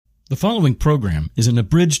The following program is an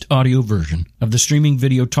abridged audio version of the streaming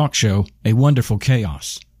video talk show A Wonderful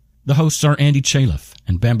Chaos. The hosts are Andy Chaliff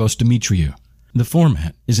and Bambos Dimitriou. The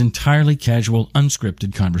format is entirely casual,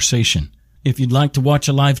 unscripted conversation. If you'd like to watch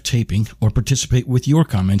a live taping or participate with your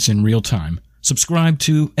comments in real time, subscribe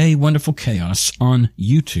to A Wonderful Chaos on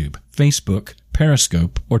YouTube, Facebook,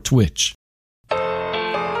 Periscope, or Twitch.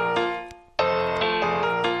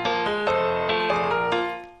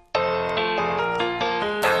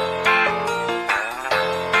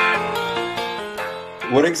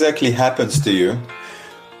 What exactly happens to you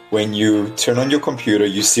when you turn on your computer,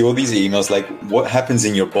 you see all these emails? Like, what happens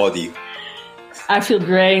in your body? I feel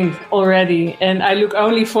drained already, and I look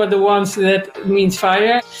only for the ones that means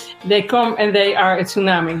fire. They come and they are a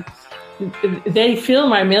tsunami. They fill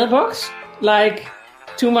my mailbox like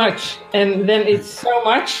too much, and then it's so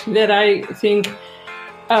much that I think,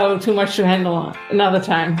 oh, too much to handle another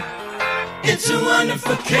time. It's a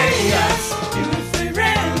wonderful chaos, beautifully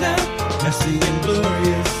random. Messy and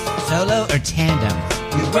glorious, solo or tandem.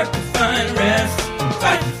 We work to find rest and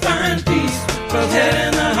fight to find peace. Both head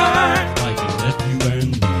and the heart, Like a nephew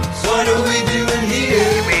and niece. what are we doing here?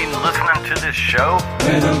 You mean listening to this show?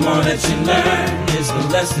 Where the more that you learn is the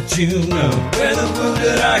less that you know. Where the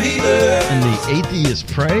wounded are healed and the atheists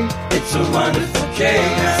pray. It's a wonderful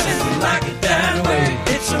chaos, and we like it that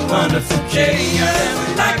way. It's a wonderful chaos, and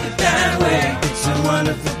we like it that way. It's a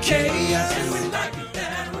wonderful chaos, and we like it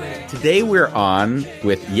that way. Today we're on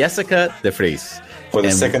with Yessica de Vries. For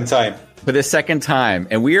the second time. For the second time.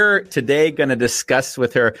 And we're today going to discuss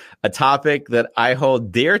with her a topic that I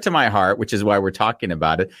hold dear to my heart, which is why we're talking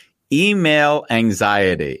about it, email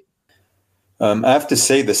anxiety. I have to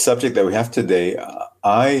say the subject that we have today,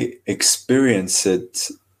 I experience it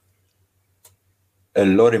a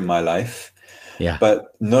lot in my life. Yeah.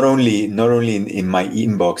 But not only in my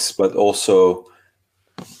inbox, but also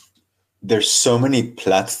there's so many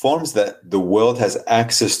platforms that the world has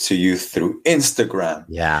access to you through Instagram.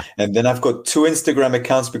 Yeah. And then I've got 2 Instagram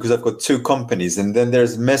accounts because I've got 2 companies. And then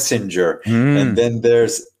there's Messenger. And then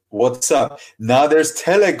there's WhatsApp. Now there's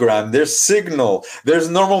Telegram. There's Signal. There's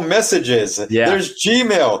normal messages. Yeah. There's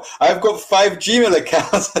Gmail. I've got 5 Gmail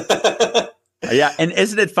accounts. Yeah, and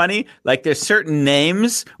isn't it funny? Like, there's certain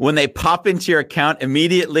names when they pop into your account,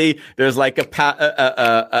 immediately there's like the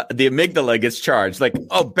amygdala gets charged. Like,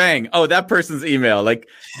 oh, bang! Oh, that person's email. Like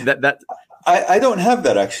that. I don't have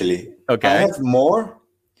that actually. Okay, I have more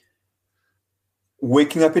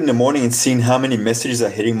waking up in the morning and seeing how many messages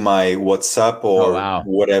are hitting my WhatsApp or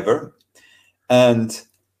whatever, and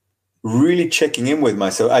really checking in with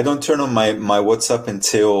myself. I don't turn on my WhatsApp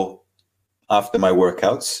until after my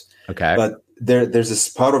workouts. Okay, but there's this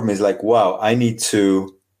part of me is like, wow, I see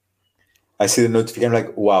the notification, I'm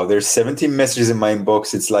like, wow, there's 17 messages in my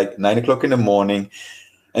inbox. It's like 9 o'clock in the morning.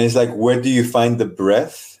 And it's like, where do you find the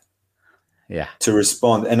breath to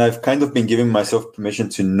respond? And I've kind of been giving myself permission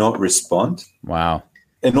to not respond. Wow.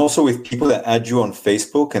 And also with people that add you on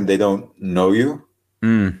Facebook and they don't know you.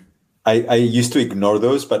 I used to ignore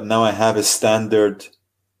those, but now I have a standard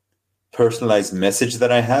personalized message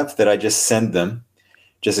that I have that I just send them.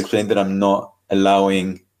 Just explain that I'm not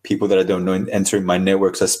allowing people that I don't know entering my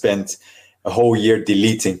networks. I spent a whole year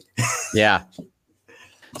deleting. Yeah.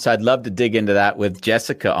 So I'd love to dig into that with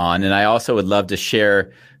Yessica on. And I also would love to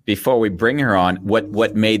share, before we bring her on,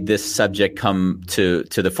 what made this subject come to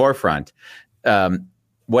the forefront.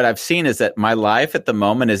 What I've seen is that my life at the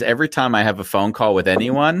moment is every time I have a phone call with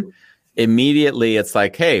anyone, immediately it's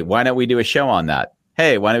like, hey, why don't we do a show on that?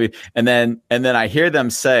 Hey, why don't we? And then I hear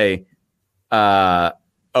them say,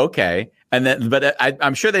 okay. And then, but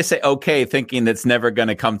I'm sure they say okay, thinking that's never going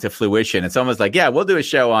to come to fruition. It's almost like, yeah, we'll do a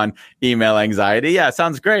show on email anxiety. Yeah,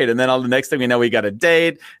 sounds great. And then all the next thing we know, we got a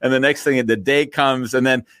date. And the next thing, the date comes. And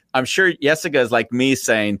then I'm sure Yessica is like me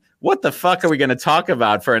saying, what the fuck are we going to talk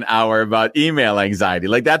about for an hour about email anxiety?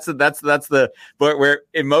 Like that's the, but where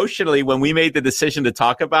emotionally, when we made the decision to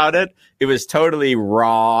talk about it, it was totally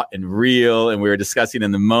raw and real. And we were discussing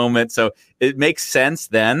in the moment. So it makes sense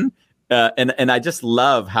then. And I just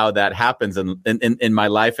love how that happens in my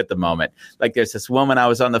life at the moment. Like, there's this woman I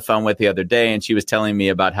was on the phone with the other day, and she was telling me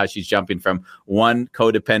about how she's jumping from one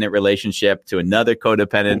codependent relationship to another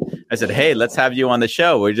codependent. I said, hey, let's have you on the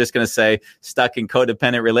show. We're just going to say stuck in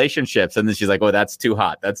codependent relationships. And then she's like, oh, that's too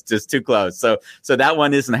hot. That's just too close. So that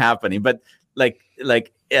one isn't happening. But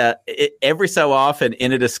every so often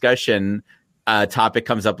in a discussion, topic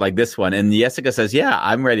comes up like this one, and Yessica says, yeah,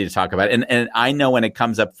 I'm ready to talk about it. And I know when it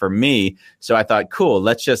comes up for me. So I thought, cool,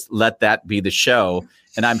 let's just let that be the show.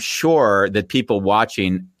 And I'm sure that people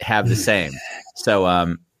watching have the same.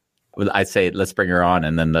 So I'd say let's bring her on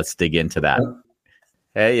and then let's dig into that.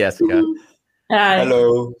 Hey, Jessica. Hi.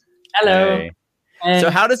 Hello. Hello. Hey. So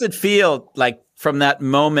how does it feel like from that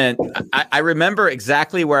moment? I remember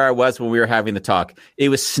exactly where I was when we were having the talk. It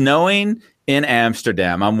was snowing in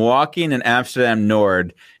Amsterdam. I'm walking in Amsterdam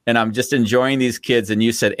Nord, and I'm just enjoying these kids. And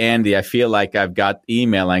you said, Andy, I feel like I've got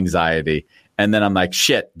email anxiety. And then I'm like,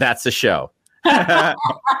 shit, that's a show. Yeah,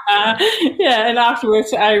 and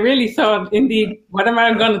afterwards I really thought, indeed, what am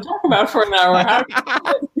I going to talk about for an hour?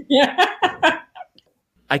 Yeah.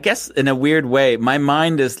 I guess in a weird way, my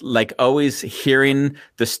mind is like always hearing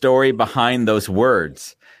the story behind those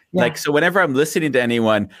words. Yeah. Like, so whenever I'm listening to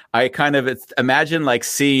anyone, I kind of imagine like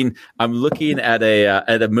I'm looking at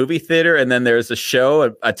a movie theater, and then there's a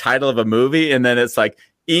show, a title of a movie, and then it's like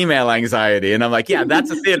email anxiety. And I'm like, yeah,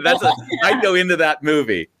 that's a theater. I'd go into that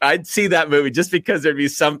movie. I'd see that movie just because there'd be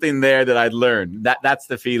something there that I'd learn. That's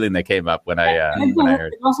the feeling that came up when I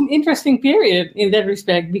heard. It was an interesting period in that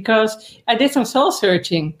respect, because I did some soul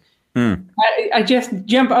searching. I just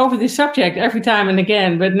jump over the subject every time and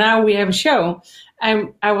again, but now we have a show.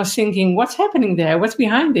 I was thinking, what's happening there? What's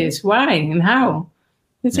behind this? Why and how?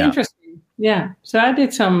 It's interesting. Yeah. So I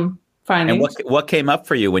did some findings. And what came up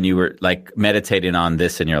for you when you were like meditating on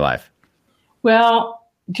this in your life? Well,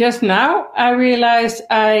 just now I realized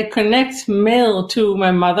I connect mail to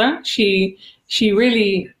my mother. She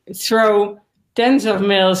really throw tens of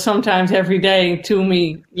mails sometimes every day to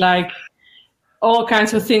me, like all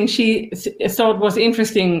kinds of things she thought was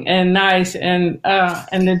interesting and nice, and man,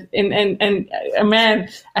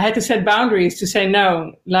 I had to set boundaries to say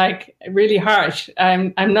no, like really harsh.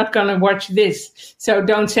 I'm not gonna watch this, so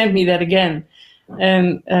don't send me that again.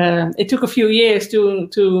 And it took a few years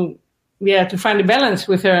to find a balance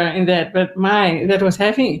with her in that, but that was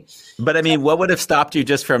heavy. But I mean, what would have stopped you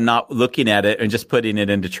just from not looking at it and just putting it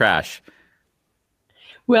into trash?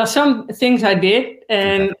 Well, some things I did,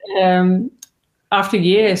 and after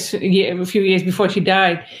a few years before she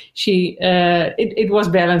died, it was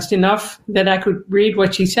balanced enough that I could read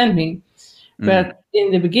what she sent me. But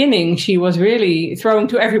in the beginning, she was really throwing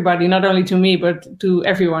to everybody, not only to me, but to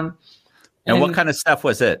everyone. And what kind of stuff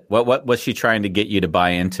was it? What was she trying to get you to buy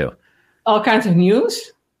into? All kinds of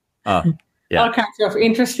news. Oh, yeah. All kinds of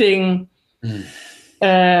interesting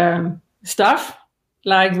stuff.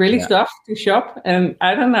 Like really stuff to shop, and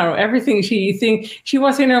I don't know, everything she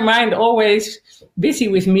was in her mind always busy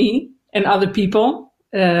with me and other people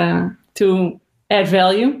to add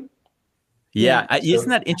value. Yeah. Isn't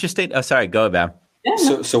that interesting? Oh, sorry, go Bam. Yeah,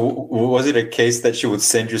 So was it a case that she would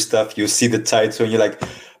send you stuff, you see the title and you're like,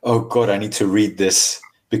 oh God, I need to read this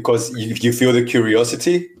because you feel the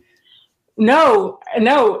curiosity? No,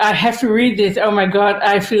 I have to read this. Oh my God,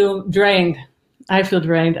 I feel drained.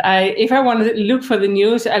 If I want to look for the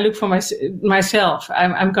news, I look for myself.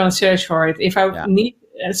 I'm going to search for it. If I need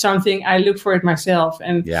something, I look for it myself.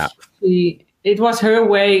 And it was her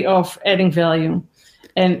way of adding value.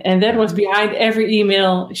 And that was behind every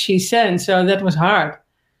email she sent. So that was hard.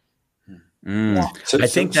 Yeah. So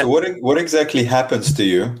what exactly happens to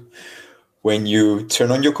you when you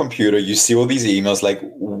turn on your computer, you see all these emails? Like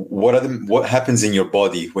what happens in your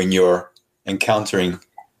body when you're encountering?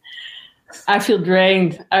 I feel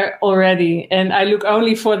drained already, and I look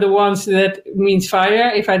only for the ones that means fire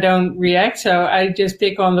if I don't react. So I just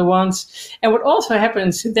pick on the ones. And what also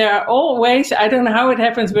happens, there are always, I don't know how it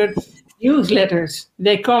happens, but newsletters,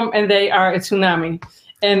 they come and they are a tsunami.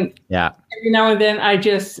 And every now and then I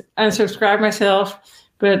just unsubscribe myself,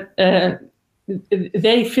 but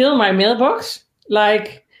they fill my mailbox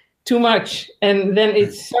like too much. And then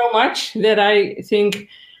it's so much that I think,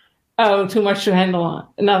 oh, too much to handle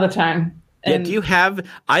another time. And do you have?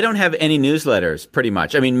 I don't have any newsletters, pretty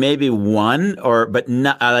much. I mean, maybe one, but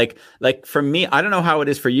not like for me. I don't know how it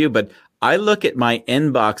is for you, but I look at my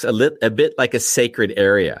inbox a bit like a sacred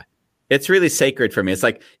area. It's really sacred for me. It's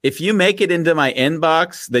like if you make it into my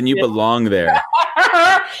inbox, then you belong there.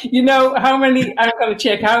 You know how many? I'm going to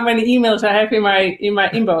check how many emails I have in my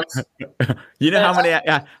inbox. You know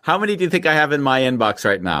how many do you think I have in my inbox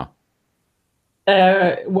right now?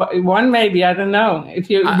 One maybe, I don't know. If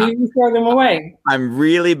you throw them away. I'm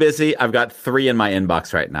really busy. I've got 3 in my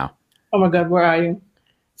inbox right now. Oh my God, where are you?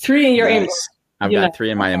 3 in your inbox. I've got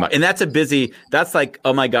 3 in my inbox, and that's like,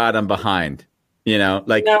 oh my God, I'm behind. You know,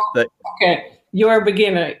 like. No. Okay, you're a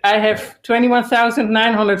beginner. I have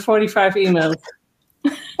 21,945 emails.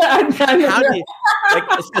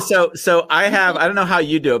 So I have. I don't know how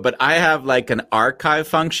you do it, but I have like an archive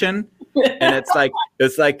function, and it's like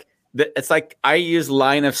I use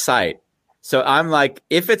line of sight. So I'm like,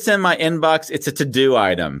 if it's in my inbox, it's a to-do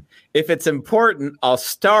item. If it's important, I'll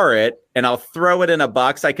star it and I'll throw it in a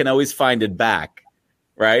box. I can always find it back.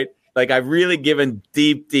 Right. Like I've really given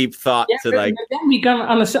deep thought to like. But then we come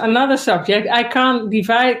on another subject. I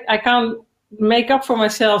can't make up for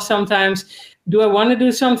myself sometimes. Do I want to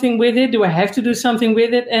do something with it? Do I have to do something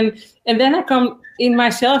with it? And then I come in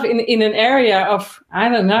myself in an area of, I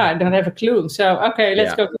don't know, I don't have a clue. So, okay,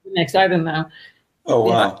 let's go to the next. I don't know. Oh,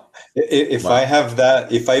 wow. If I have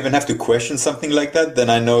that, if I even have to question something like that, then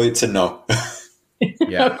I know it's a no.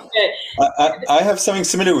 Yeah. Okay. I have something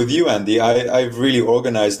similar with you, Andy. I've really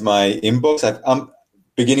organized my inbox. I'm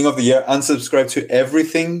beginning of the year, unsubscribed to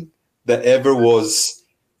everything that ever was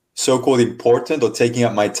so-called important or taking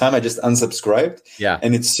up my time. I just unsubscribed. Yeah.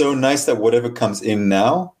 And it's so nice that whatever comes in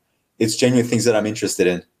now, it's genuine things that I'm interested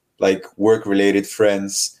in, like work-related,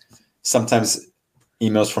 friends, sometimes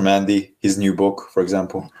emails from Andy, his new book, for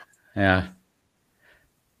example. Yeah.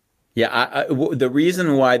 Yeah. The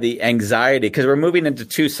reason why the anxiety, because we're moving into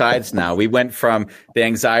two sides now. We went from the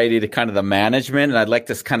anxiety to kind of the management, and I'd like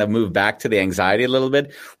to kind of move back to the anxiety a little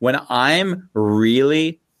bit. When I'm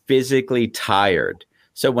really physically tired,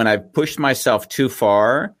 so when I've pushed myself too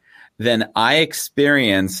far, then I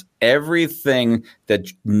experience everything that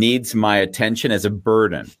needs my attention as a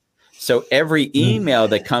burden. So every email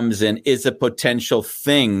that comes in is a potential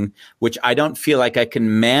thing which I don't feel like I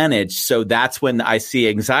can manage. So that's when I see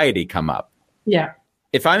anxiety come up. Yeah.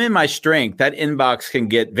 If I'm in my strength, that inbox can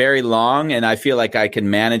get very long and I feel like I can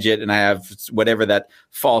manage it and I have whatever that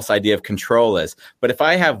false idea of control is. But if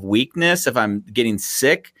I have weakness, if I'm getting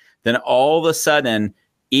sick, then all of a sudden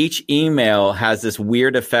each email has this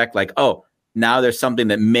weird effect like, oh, now there's something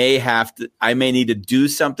that I may need to do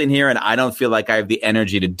something here and I don't feel like I have the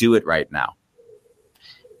energy to do it right now.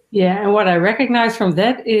 Yeah, and what I recognize from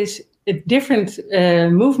that is a different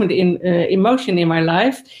movement in emotion in my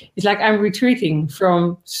life. It's like I'm retreating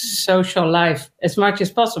from social life as much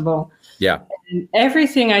as possible. Yeah. And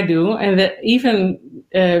everything I do, and even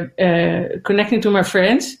connecting to my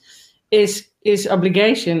friends, is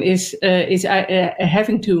obligation, is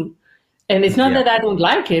having to. And it's not that I don't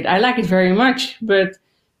like it. I like it very much. But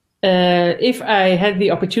if I had the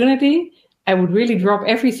opportunity, I would really drop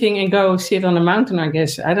everything and go sit on a mountain, I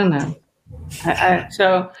guess. I don't know.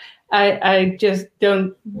 So I just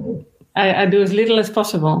don't, I do as little as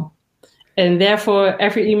possible. And therefore,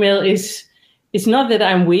 every email it's not that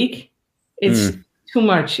I'm weak. It's too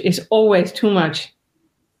much. It's always too much.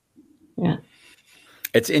 Yeah.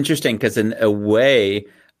 It's interesting because in a way,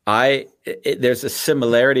 there's a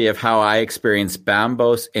similarity of how I experience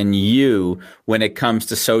Bambos and you when it comes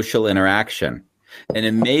to social interaction. And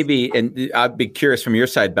it may be, and I'd be curious from your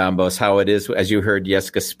side, Bambos, how it is as you heard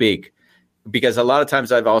Yessica speak. Because a lot of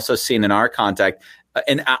times I've also seen in our contact,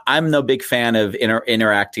 and I'm no big fan of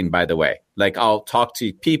interacting, by the way. Like I'll talk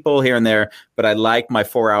to people here and there, but I like my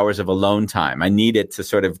 4 hours of alone time. I need it to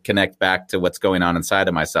sort of connect back to what's going on inside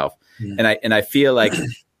of myself. Yeah. And I feel like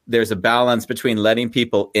there's a balance between letting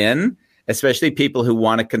people in, especially people who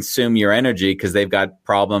want to consume your energy because they've got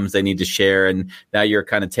problems they need to share. And now you're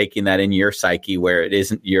kind of taking that in your psyche where it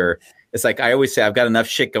isn't it's like I always say, I've got enough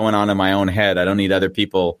shit going on in my own head. I don't need other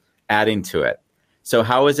people adding to it. So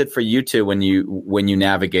how is it for you two when you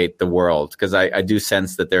navigate the world? Because I do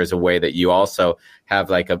sense that there's a way that you also have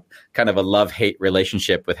like a kind of a love-hate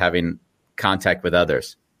relationship with having contact with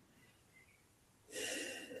others.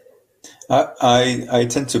 I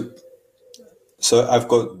tend to, so I've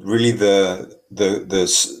got really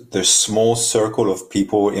the small circle of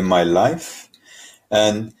people in my life,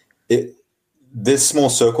 and this small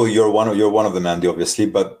circle, you're one of them, Andy, obviously,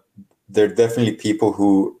 but they're definitely people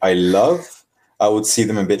who I love. I would see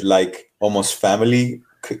them a bit like almost family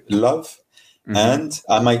love, and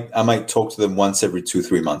I might talk to them once every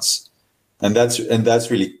 2-3 months, and that's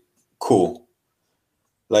really cool.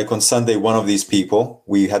 Like on Sunday, one of these people,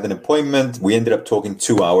 we had an appointment. We ended up talking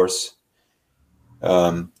 2 hours.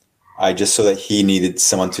 I just saw that he needed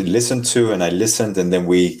someone to listen to, and I listened, and then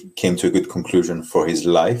we came to a good conclusion for his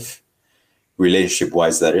life,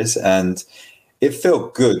 relationship-wise, that is. And it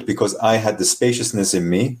felt good because I had the spaciousness in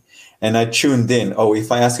me, and I tuned in. Oh,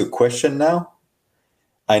 if I ask a question now,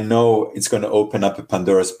 I know it's going to open up a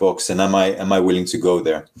Pandora's box, and am I willing to go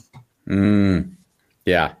there?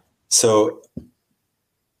 Yeah. So.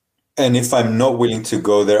 And if I'm not willing to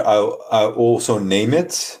go there, I'll also name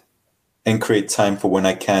it and create time for when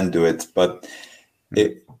I can do it. But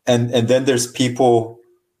and then there's people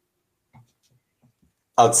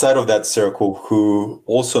outside of that circle who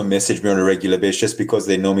also message me on a regular basis just because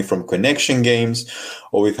they know me from connection games,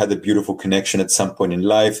 or we've had a beautiful connection at some point in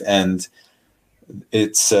life. And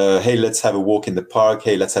it's, hey, let's have a walk in the park.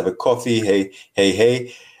 Hey, let's have a coffee.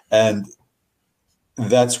 Hey. And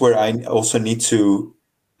that's where I also need to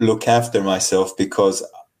look after myself, because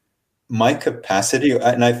my capacity,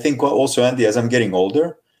 and I think also, Andy, as I'm getting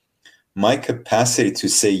older, my capacity to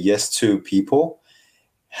say yes to people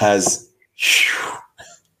has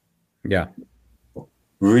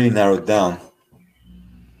really narrowed down.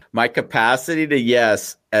 My capacity to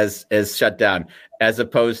yes has shut down, as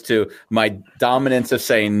opposed to my dominance of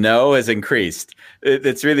saying no has increased.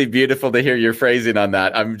 It's really beautiful to hear your phrasing on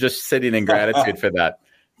that. I'm just sitting in gratitude for that.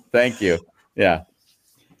 Thank you. Yeah.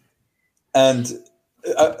 And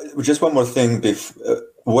just one more thing.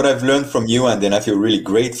 What I've learned from you, and then I feel really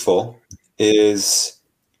grateful, is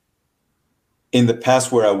in the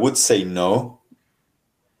past where I would say no,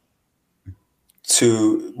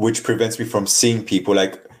 which prevents me from seeing people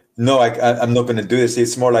like, no, I'm not going to do this.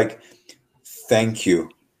 It's more like, thank you.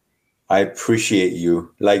 I appreciate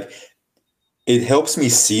you. Like, it helps me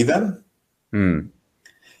see them.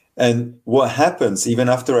 And what happens, even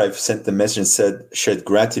after I've sent the message and shared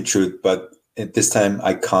gratitude, but at this time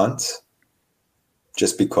I can't,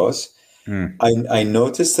 just because I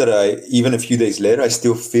noticed that even a few days later, I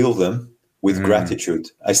still feel them with gratitude.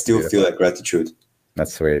 I still feel that gratitude.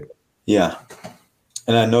 That's sweet. Yeah.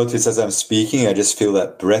 And I notice as I'm speaking, I just feel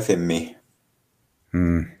that breath in me.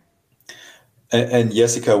 And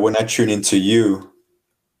Yessica, when I tune into you,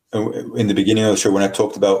 in the beginning of the show, when I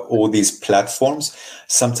talked about all these platforms,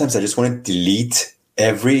 sometimes I just want to delete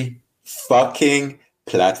every fucking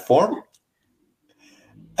platform.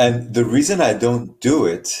 And the reason I don't do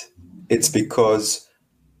it, it's because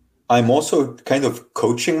I'm also kind of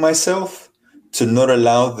coaching myself to not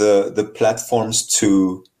allow the platforms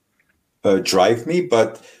to drive me,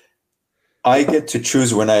 but I get to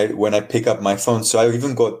choose when I pick up my phone. So I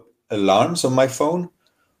even got alarms on my phone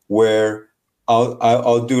where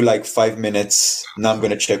I'll do like 5 minutes. Now I'm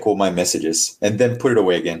going to check all my messages and then put it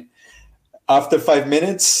away again. After 5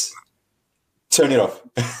 minutes, turn it off.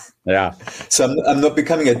 Yeah. So I'm not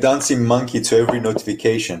becoming a dancing monkey to every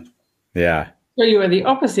notification. Yeah. So you are the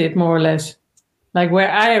opposite, more or less. Like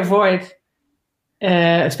where I avoid,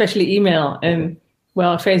 especially email, and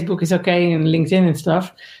well, Facebook is okay and LinkedIn and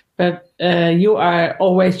stuff, but you are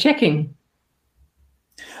always checking.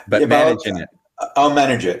 But managing it. I'll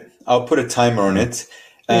manage it. I'll put a timer on it.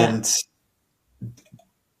 And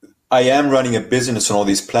I am running a business on all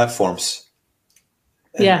these platforms.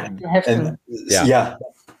 You have to. Yeah.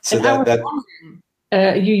 So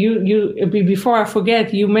you before I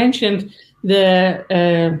forget, you mentioned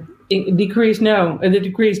the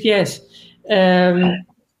decreased yes.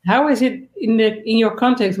 How is it in your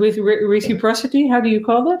context with reciprocity? How do you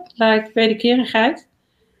call that? Like wederkerigheid?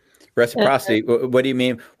 Reciprocity. What do you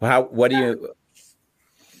mean? What do you?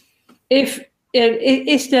 Is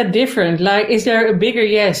that different? Like, is there a bigger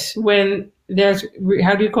yes when there's?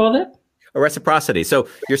 How do you call it? A reciprocity. So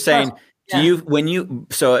you're saying,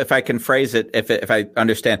 so if I can phrase it, if I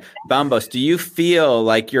understand, Bambos, do you feel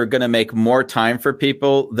like you're going to make more time for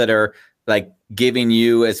people that are like giving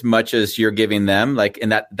you as much as you're giving them, like in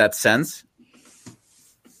that sense?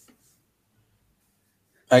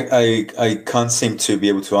 I can't seem to be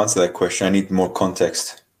able to answer that question. I need more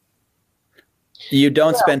context. You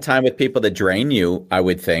don't spend time with people that drain you, I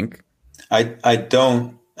would think. I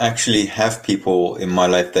don't actually have people in my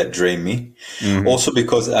life that drain me. Also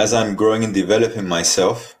because as I'm growing and developing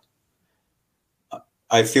myself,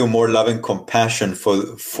 I feel more love and compassion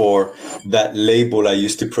for that label I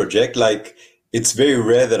used to project. Like, it's very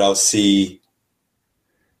rare that I'll see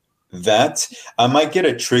that. I might get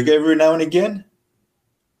a trigger every now and again.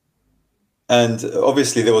 And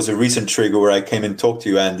obviously there was a recent trigger where I came and talked to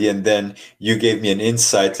you, Andy, and then you gave me an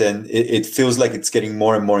insight, and it feels like it's getting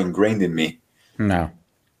more and more ingrained in me. No.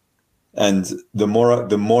 And the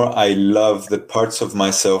more I love the parts of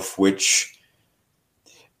myself, which,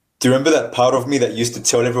 do you remember that part of me that used to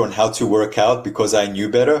tell everyone how to work out because I knew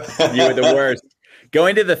better? You were the worst.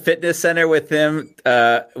 Going to the fitness center with him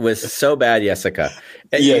was so bad, Yessica.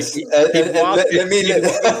 Yes. He'd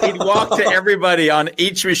walk to everybody on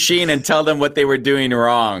each machine and tell them what they were doing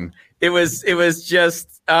wrong. It was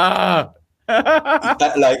just I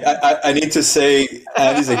need to say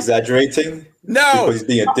Andy's exaggerating. No, because he's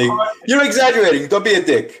being a dick. You're exaggerating. Don't be a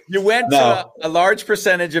dick. You went to a large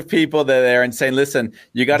percentage of people that are there and saying, "Listen,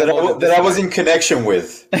 you got to that I was in connection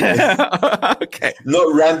with." Okay,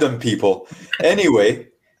 not random people. Anyway,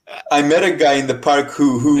 I met a guy in the park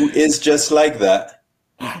who is just like that.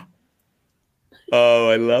 Oh,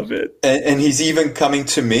 I love it. And he's even coming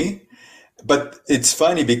to me. But it's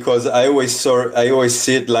funny because I always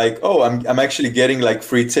see it like, oh, I'm actually getting like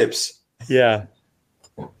free tips. Yeah.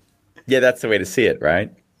 Yeah, that's the way to see it,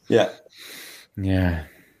 right? Yeah. Yeah.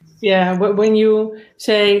 Yeah, when you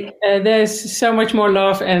say there's so much more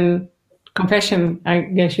love and compassion, I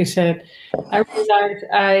guess you said, I realized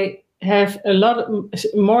I have a lot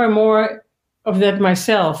more and more of that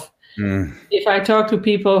myself. If I talk to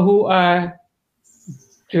people who are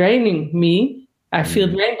draining me, I feel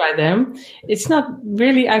drained by them. It's not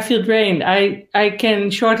really I feel drained. I can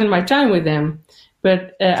shorten my time with them,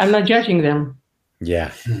 but I'm not judging them.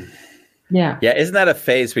 Yeah. Yeah. Yeah. Isn't that a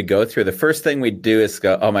phase we go through? The first thing we do is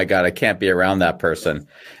go, oh my God, I can't be around that person.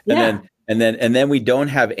 And then we don't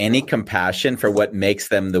have any compassion for what makes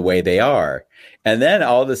them the way they are. And then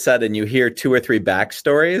all of a sudden you hear 2 or 3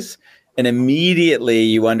 backstories and immediately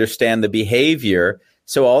you understand the behavior.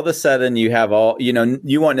 So all of a sudden you have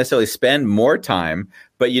you won't necessarily spend more time,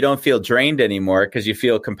 but you don't feel drained anymore because you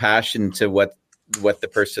feel compassion to what the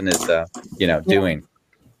person is, doing.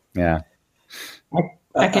 Yeah.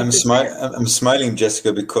 I'm smiling,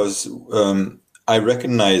 Jessica, because I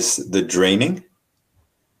recognize the draining,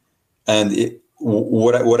 and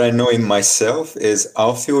what I know in myself is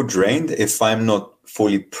I'll feel drained if I'm not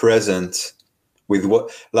fully present with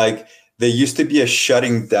there used to be a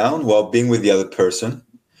shutting down while being with the other person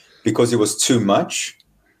because it was too much.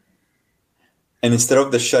 And instead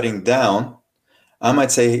of the shutting down, I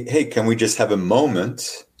might say, hey, can we just have a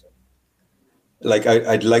moment? Like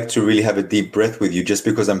I'd like to really have a deep breath with you just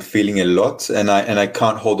because I'm feeling a lot and I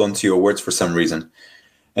can't hold on to your words for some reason.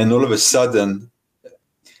 And all of a sudden,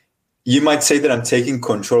 you might say that I'm taking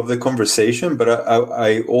control of the conversation, but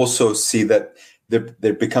I also see that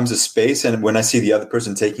there becomes a space. And when I see the other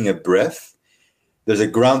person taking a breath, there's a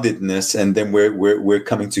groundedness, and then we're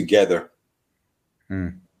coming together.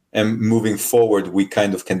 And moving forward, we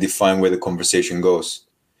kind of can define where the conversation goes.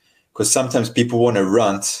 Because sometimes people want to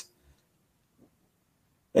rant,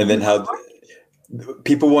 and then how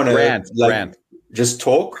people want to rant. Just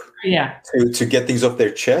talk to get things off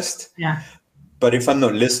their chest. Yeah. But if I'm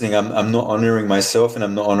not listening, I'm not honoring myself and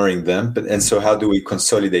I'm not honoring them. And so how do we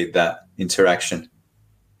consolidate that interaction?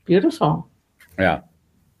 Beautiful. Yeah.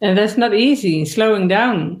 And that's not easy. Slowing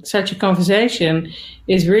down such a conversation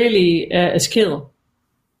is really a skill.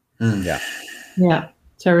 Yeah. Yeah.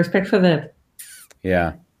 So respect for that.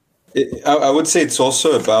 Yeah. I would say it's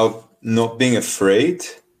also about not being afraid.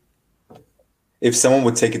 If someone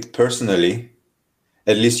would take it personally,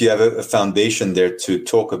 at least you have a foundation there to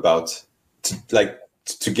talk about,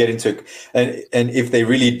 to get into it. And if they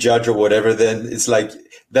really judge or whatever, then it's like,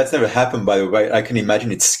 that's never happened, by the way. I can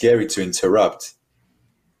imagine it's scary to interrupt.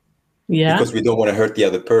 Yeah. Because we don't want to hurt the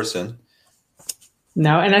other person.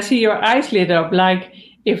 No, and I see your eyes lit up. Like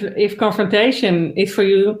if confrontation is for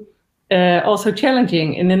you also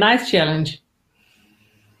challenging, and a nice challenge.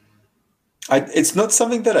 It's not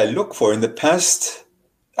something that I look for. In the past,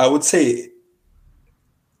 I would say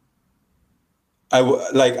I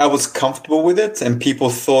was comfortable with it, and people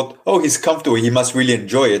thought, oh, he's comfortable, he must really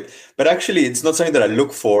enjoy it. But actually, it's not something that I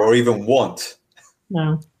look for or even want.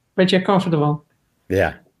 No, but you're comfortable.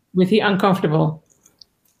 Yeah. With the uncomfortable.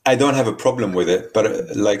 I don't have a problem with it.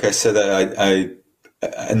 But like I said,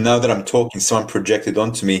 and now that I'm talking, someone projected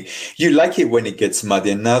onto me, you like it when it gets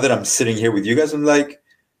muddy. And now that I'm sitting here with you guys, I'm like,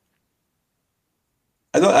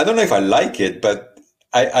 I don't know if I like it, but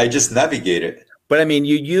I just navigate it. But I mean,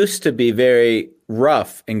 you used to be very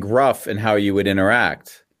rough and gruff in how you would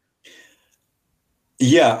interact.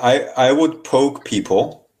 Yeah, I would poke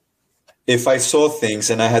people. If I saw things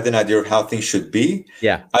and I had an idea of how things should be,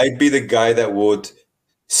 I'd be the guy that would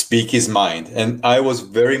speak his mind. And I was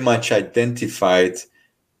very much identified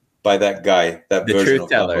by that guy, that the version truth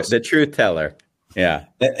teller, of the truth teller. Yeah.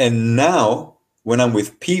 And now when I'm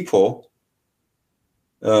with people,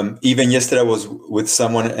 even yesterday I was with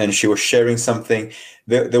someone and she was sharing something.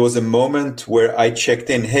 There was a moment where I checked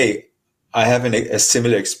in, hey, I have a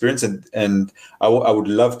similar experience and I would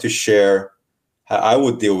love to share how I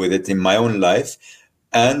would deal with it in my own life.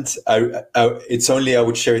 And it's only I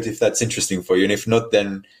would share it if that's interesting for you. And if not,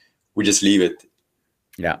 then we just leave it.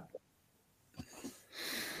 Yeah.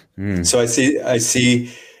 So I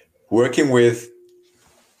see working with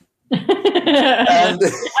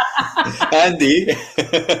Andy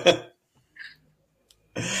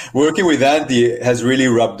working with Andy has really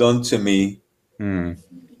rubbed onto me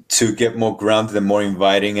to get more grounded and more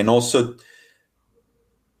inviting, and also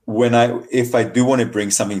if I do want to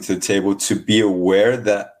bring something to the table, to be aware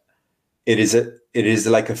that it is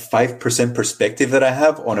like a 5% perspective that I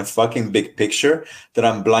have on a fucking big picture that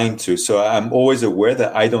I'm blind to. So I'm always aware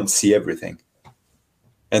that I don't see everything,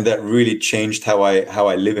 and that really changed how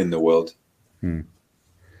I live in the world.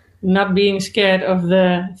 Not being scared of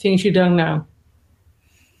the things you don't know.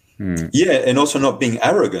 Yeah, and also not being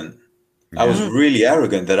arrogant. I was really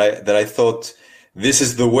arrogant that I thought this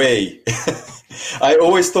is the way. I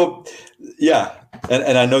always thought Yeah,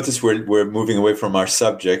 and I noticed we're moving away from our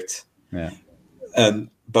subject. Yeah.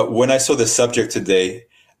 But when I saw the subject today,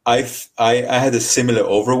 I had a similar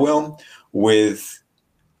overwhelm with,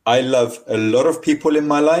 I love a lot of people in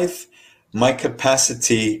my life. My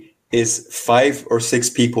capacity is 5 or 6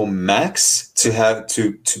 people max to have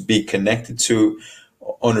to be connected to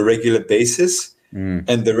on a regular basis. And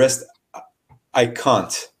the rest I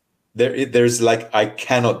can't. There's like, I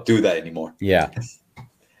cannot do that anymore. Yeah.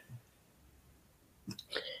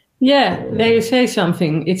 Yeah, there you say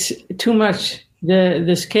something. It's too much.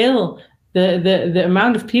 The scale, the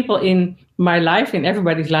amount of people in my life, in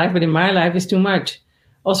everybody's life, but in my life is too much.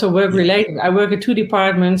 Also work related. I work at 2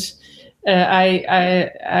 departments.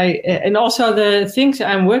 And also the things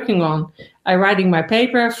I'm working on. I'm writing my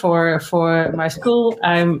paper for my school.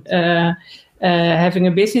 I'm having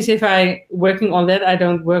a business. If I working on that, I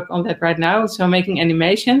don't work on that right now. So I'm making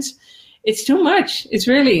animations. It's too much. It's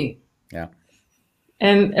really. Yeah.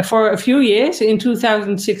 And for a few years, in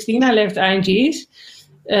 2016, I left ING's.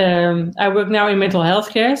 I work now in mental health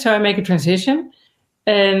care, so I make a transition.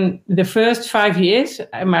 And the first 5 years,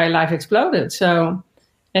 my life exploded. So,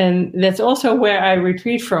 and that's also where I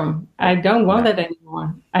retreat from. I don't want that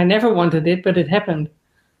anymore. I never wanted it, but it happened.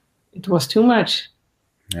 It was too much.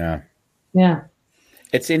 Yeah. Yeah.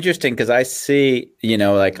 It's interesting because I see,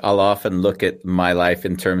 like I'll often look at my life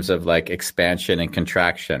in terms of like expansion and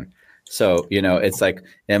contraction. So, it's like,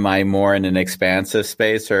 am I more in an expansive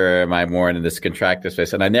space or am I more in this contractive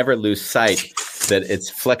space? And I never lose sight that it's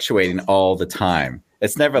fluctuating all the time.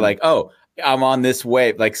 It's never like, oh, I'm on this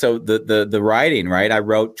wave. Like, so the writing, right? I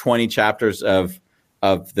wrote 20 chapters of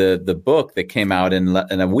the book that came out in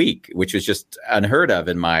a week, which was just unheard of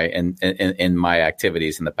in my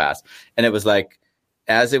activities in the past. And it was like,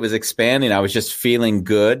 as it was expanding, I was just feeling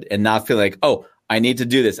good and not feeling like, oh, I need to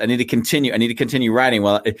do this. I need to continue writing.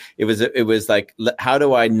 Well, it was like, how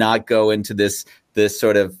do I not go into this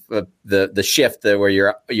sort of the shift where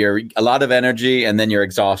you're a lot of energy and then you're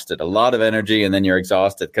exhausted, a lot of energy and then you're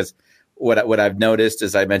exhausted. Because what I've noticed,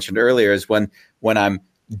 as I mentioned earlier, is when I'm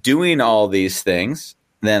doing all these things,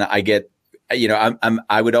 then I get,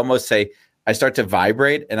 I would almost say I start to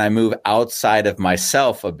vibrate and I move outside of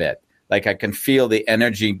myself a bit. Like I can feel the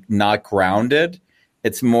energy not grounded.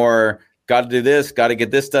 It's more, got to do this, got to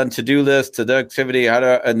get this done, to-do list, to-do activity,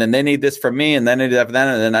 and then they need this from me, and then they need that from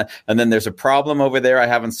them, and then there's a problem over there I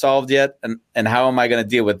haven't solved yet, and how am I going to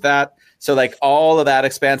deal with that? So like all of that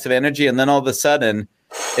expansive energy, and then all of a sudden,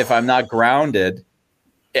 if I'm not grounded,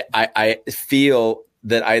 I feel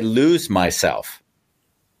that I lose myself.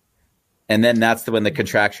 And then that's when the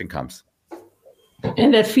contraction comes.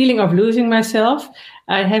 And that feeling of losing myself,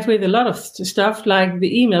 I have with a lot of stuff like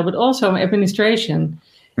the email, but also administration.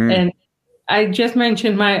 And I just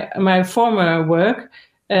mentioned my former work.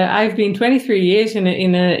 I've been 23 years in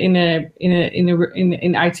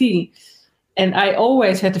IT, and I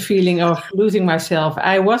always had the feeling of losing myself.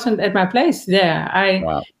 I wasn't at my place there.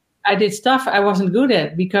 I did stuff I wasn't good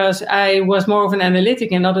at because I was more of an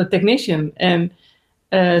analytic and not a technician. And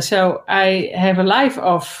so I have a life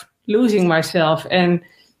of losing myself, and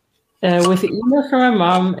with the email from my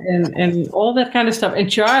mom and all that kind of stuff. And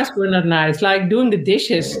chores were not nice, like doing the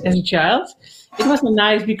dishes as a child. It wasn't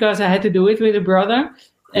nice because I had to do it with a brother,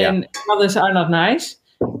 and brothers are not nice.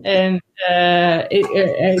 And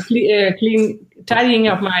tidying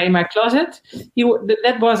up my closet,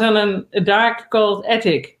 that was on a dark, cold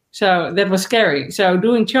attic. So that was scary. So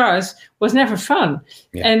doing chores was never fun.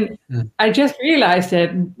 Yeah. And I just realized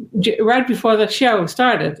that right before the show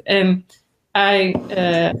started. And I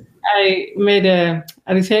made a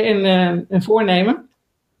voornemen.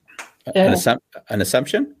 An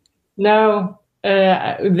assumption? No.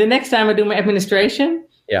 The next time I do my administration,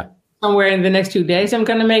 somewhere in the next 2 days, I'm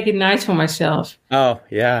going to make it nice for myself. Oh,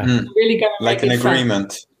 yeah. I'm really going to like make an it fun.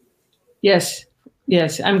 agreement.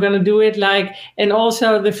 Yes, I'm going to do it and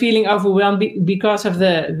also the feeling overwhelmed because of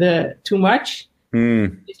the too much.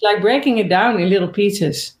 It's like breaking it down in little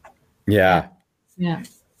pieces. Yeah. Yeah.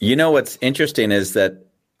 You know, what's interesting is that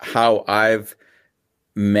how I've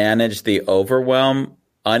managed the overwhelm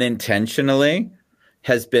unintentionally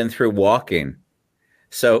has been through walking.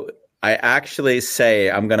 So I actually say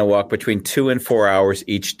I'm going to walk between 2 and 4 hours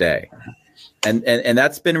each day. And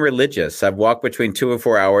that's been religious. I've walked between 2 and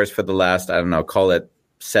 4 hours for the last, I don't know, call it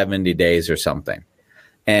 70 days or something.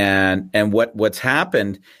 And what's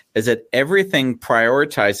happened is that everything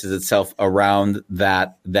prioritizes itself around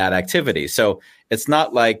that activity. So it's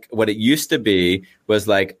not like what it used to be was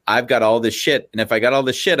like, I've got all this shit. And if I got all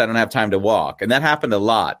this shit, I don't have time to walk. And that happened a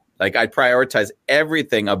lot. Like I prioritize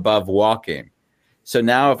everything above walking. So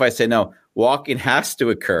now if I say, no, walking has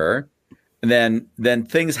to occur, then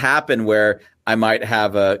things happen where I might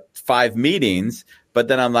have 5 meetings, but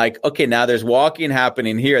then I'm like, okay, now there's walking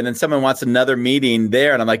happening here. And then someone wants another meeting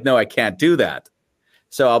there. And I'm like, no, I can't do that.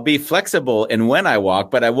 So I'll be flexible in when I walk,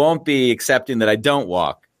 but I won't be accepting that I don't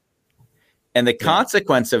walk. And the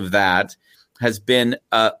consequence of that has been,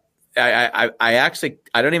 I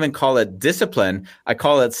don't even call it discipline. I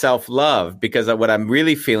call it self-love, because what I'm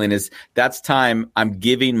really feeling is that's time I'm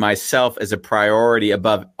giving myself as a priority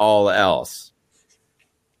above all else.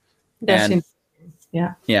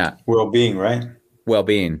 Yeah. Well-being, right?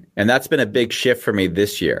 Well-being. And that's been a big shift for me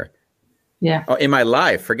this year. Yeah. Oh, in my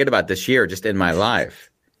life. Forget about this year, just in my life.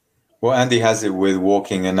 Well, Andy has it with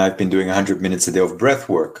walking, and I've been doing 100 minutes a day of breath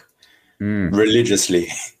work religiously.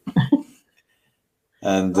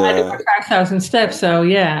 And I do 5,000 steps, so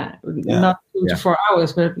not 2 to 4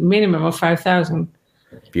 hours, but minimum of 5,000.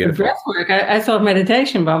 Beautiful. Breath work. I thought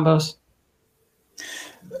meditation, Bambos.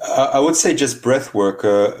 I would say just breath work.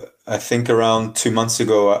 I think around 2 months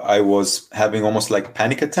ago, I was having almost like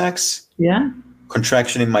panic attacks. Yeah.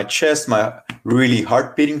 Contraction in my chest, my really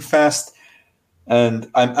heart beating fast. And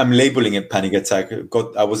I'm labeling it panic attack.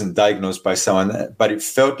 I wasn't diagnosed by someone, but it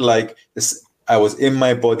felt like I was in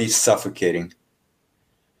my body suffocating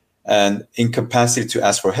and incapacity to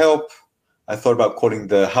ask for help. I thought about calling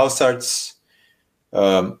the house arts,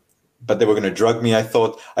 but they were going to drug me. I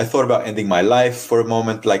thought about ending my life for a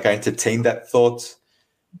moment. Like, I entertained that thought,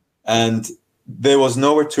 and there was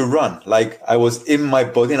nowhere to run. Like, I was in my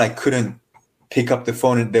body and I couldn't pick up the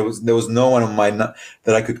phone, and there was no one on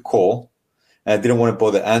that I could call. And I didn't want to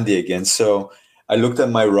bother Andy again. So I looked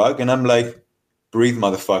at my rug and I'm like, breathe,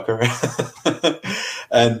 motherfucker.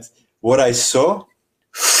 And what I saw,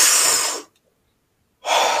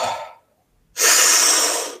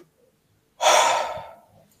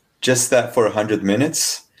 just that for 100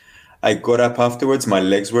 minutes. I got up afterwards, my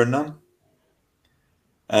legs were numb.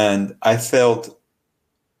 And I felt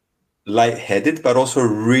lightheaded, but also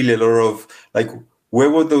really a lot of, like,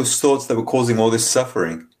 where were those thoughts that were causing all this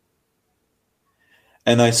suffering?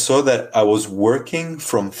 And I saw that I was working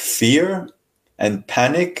from fear and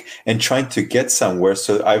panic and trying to get somewhere.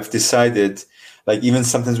 So I've decided, like, even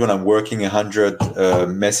sometimes when I'm working 100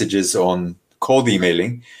 messages on cold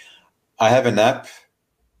emailing, I have an app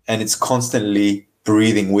and it's constantly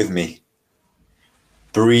breathing with me.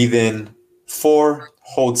 Breathe in 4,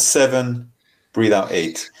 hold 7, breathe out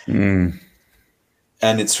 8.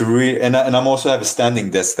 And it's really, and I'm also have a standing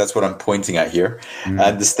desk. That's what I'm pointing at here.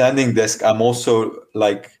 And the standing desk, I'm also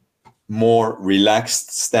like more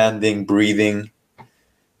relaxed, standing, breathing.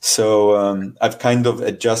 So I've kind of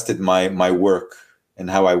adjusted my work and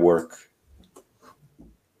how I work.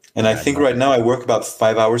 And I think right now I work about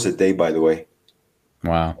 5 hours a day, by the way.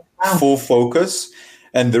 Wow. Full focus.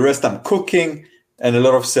 And the rest I'm cooking and a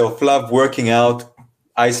lot of self-love, working out,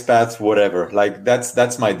 ice baths, whatever. Like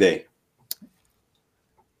that's my day.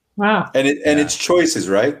 Wow. And it's choices,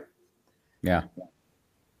 right? Yeah.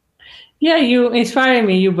 Yeah, you inspire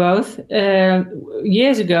me, you both.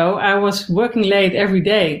 Years ago, I was working late every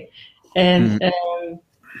day. And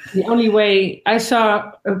the only way I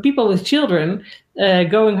saw people with children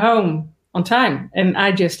going home on time. And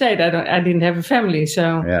I just stayed. I didn't have a family,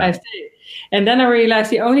 so I stayed. And then I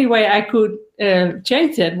realized the only way I could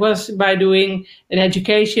change that was by doing an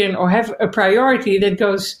education or have a priority that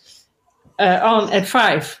goes on at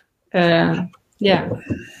 5. So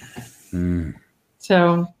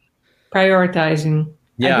prioritizing.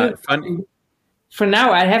 Yeah, funny. For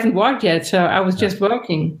now, I haven't walked yet, so I was just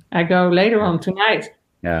walking. I go later on tonight.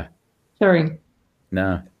 Yeah. Sorry.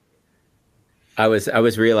 No. I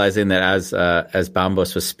was realizing that as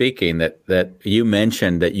Bambos was speaking that you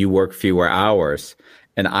mentioned that you work fewer hours,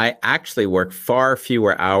 and I actually work far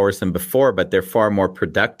fewer hours than before, but they're far more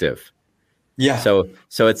productive. Yeah. So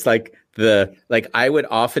it's like I would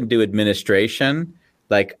often do administration,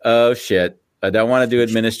 like, oh shit, I don't want to do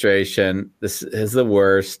administration. This is the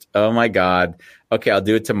worst. Oh my God. Okay, I'll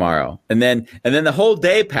do it tomorrow. And then the whole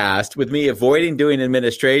day passed with me avoiding doing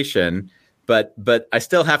administration, but I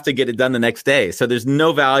still have to get it done the next day. So there's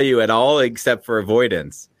no value at all except for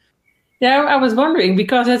avoidance. Yeah, I was wondering,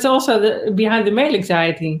 because that's also behind the mail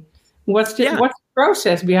anxiety. What's the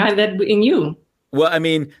process behind that in you? Well, I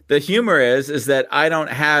mean, the humor is that I don't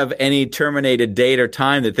have any terminated date or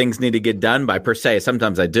time that things need to get done by per se.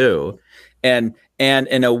 Sometimes I do. And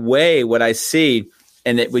in a way, what I see,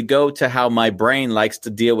 and it would go to how my brain likes to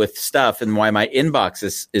deal with stuff and why my inbox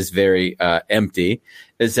is very empty,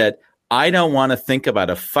 is that I don't want to think about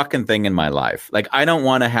a fucking thing in my life. Like, I don't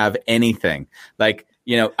want to have anything. Like,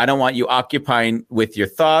 I don't want you occupying with your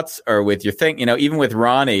thoughts or with your thing. Even with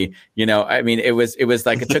Ronnie, I mean, it was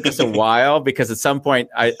like it took us a while because at some point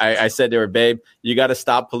I said to her, babe, you got to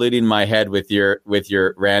stop polluting my head with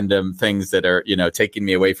your random things that are, taking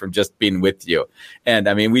me away from just being with you. And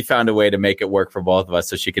I mean, we found a way to make it work for both of us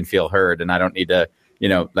so she can feel heard. And I don't need to,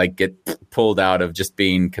 like get pulled out of just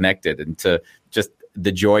being connected and to just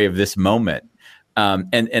the joy of this moment.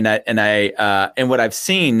 And what I've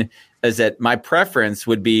seen is that my preference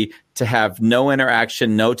would be to have no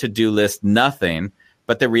interaction, no to-do list, nothing.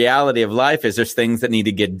 But the reality of life is there's things that need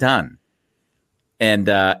to get done. And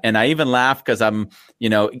I even laugh because I'm,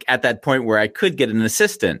 at that point where I could get an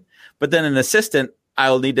assistant. But then an assistant,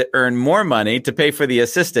 I'll need to earn more money to pay for the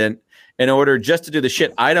assistant in order just to do the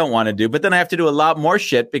shit I don't want to do. But then I have to do a lot more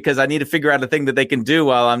shit because I need to figure out a thing that they can do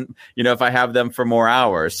while I'm, if I have them for more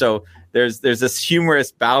hours. So there's this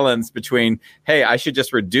humorous balance between, hey, I should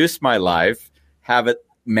just reduce my life, have it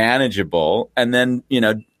manageable, and then,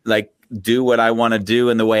 like do what I want to do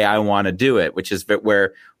in the way I want to do it, which is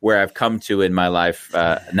where I've come to in my life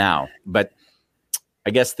now. But I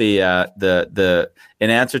guess in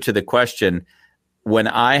answer to the question, when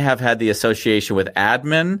I have had the association with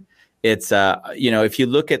admin, it's if you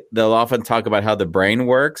look at, they'll often talk about how the brain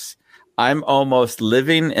works. I'm almost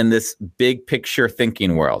living in this big picture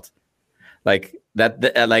thinking world. Like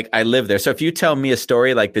that, like I live there. So if you tell me a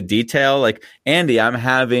story, like the detail, like Andy, I'm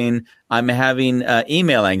having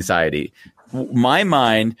email anxiety. My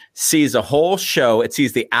mind sees a whole show. It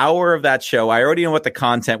sees the hour of that show. I already know what the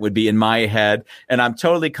content would be in my head, and I'm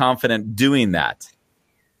totally confident doing that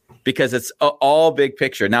because it's all big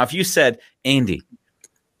picture. Now, if you said, Andy,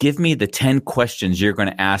 give me the 10 questions you're going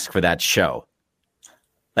to ask for that show,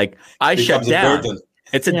 like I shut down.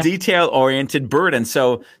 It's a detail-oriented burden.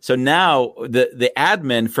 So now the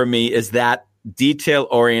admin for me is that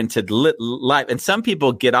detail-oriented life. And some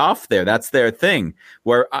people get off there. That's their thing.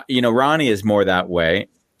 Where, Ronnie is more that way.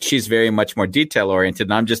 She's very much more detail-oriented.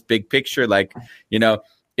 And I'm just big picture. Like,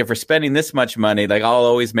 if we're spending this much money, like I'll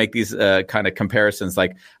always make these kind of comparisons.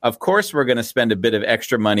 Like, of course, we're going to spend a bit of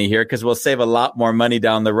extra money here because we'll save a lot more money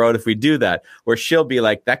down the road if we do that. Where she'll be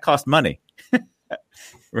like, that cost money.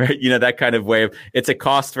 Right. That kind of way of it's a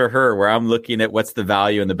cost for her where I'm looking at what's the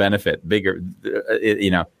value and the benefit bigger,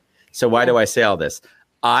 So why do I say all this?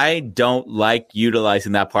 I don't like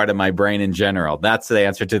utilizing that part of my brain in general. That's the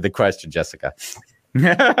answer to the question, Jessica.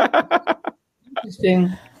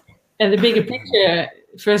 Interesting. And the bigger picture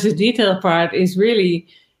versus detail part is really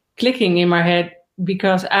clicking in my head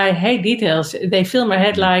because I hate details. They fill my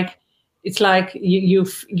head like it's like you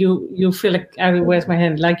fill where's my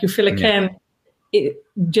hand? Like you fill a can.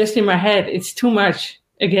 Just in my head, it's too much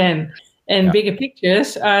again. And bigger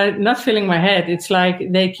pictures are not filling my head. It's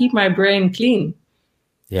like they keep my brain clean.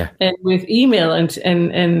 Yeah. And with email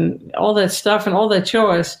and all that stuff and all that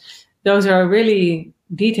chores, those are really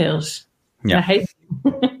details. Yeah. I hate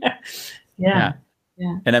them. Yeah.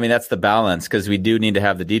 And I mean, that's the balance because we do need to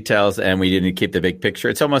have the details and we do need to keep the big picture.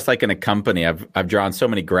 It's almost like in a company. I've drawn so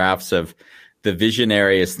many graphs of the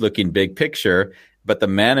visionary is looking big picture, but the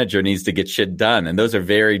manager needs to get shit done. And those are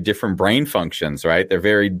very different brain functions, right? They're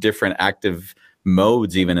very different active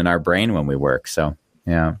modes even in our brain when we work. So,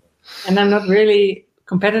 yeah. And I'm not really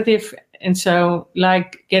competitive. And so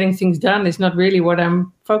like getting things done is not really what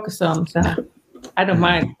I'm focused on. So I don't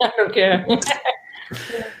mind. I don't care.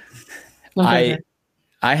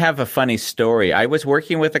 I have a funny story. I was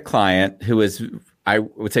working with a client who was, I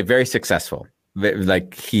would say, very successful.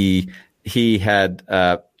 Like he had,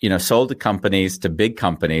 sold to companies, to big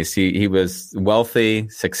companies. He was wealthy,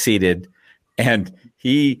 succeeded, and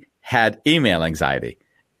he had email anxiety.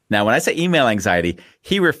 Now, when I say email anxiety,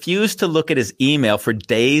 he refused to look at his email for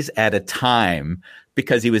days at a time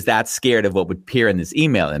because he was that scared of what would appear in his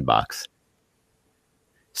email inbox.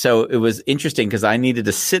 So it was interesting because I needed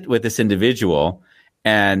to sit with this individual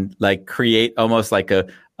and like create almost like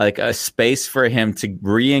a space for him to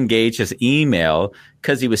re-engage his email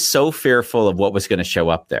because he was so fearful of what was going to show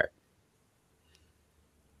up there.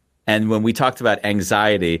 And when we talked about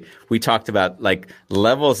anxiety, we talked about like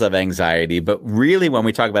levels of anxiety, but really when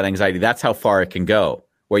we talk about anxiety, that's how far it can go,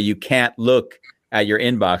 where you can't look at your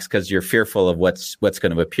inbox because you're fearful of what's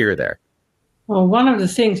going to appear there. Well, one of the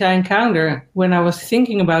things I encountered when I was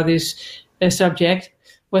thinking about this subject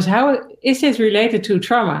was how is this related to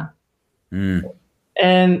trauma?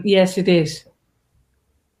 And yes, it is.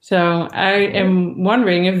 So I am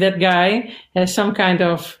wondering if that guy has some kind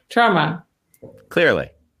of trauma. Clearly.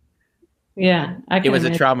 Yeah. It was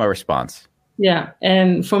a trauma response. Yeah.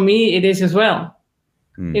 And for me, it is as well.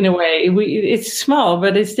 In a way, it's small,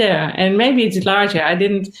 but it's there. And maybe it's larger.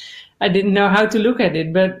 I didn't know how to look at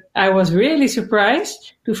it, but I was really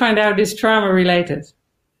surprised to find out it's trauma related.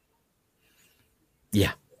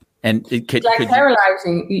 Yeah. And It's like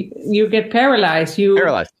paralyzing. You get paralyzed.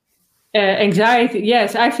 Paralyzed. Anxiety.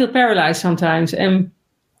 Yes, I feel paralyzed sometimes. And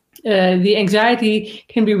the anxiety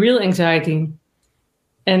can be real anxiety.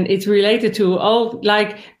 And it's related to all,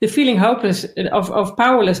 like the feeling hopeless, of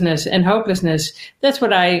powerlessness and hopelessness. That's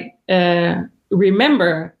what I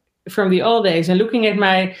remember from the old days. And looking at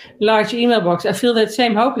my large email box, I feel that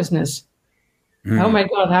same hopelessness. Oh my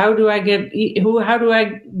God, how do I get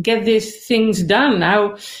these things done?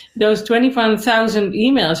 How those 21,000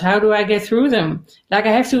 emails, how do I get through them? Like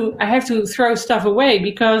I have to throw stuff away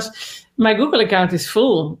because my Google account is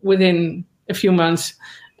full within a few months.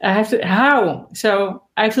 How? So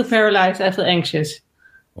I feel paralyzed, I feel anxious.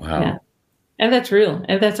 Wow. Yeah. And that's real,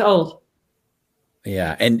 and that's old.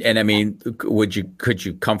 Yeah. And I mean, could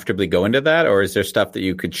you comfortably go into that? Or is there stuff that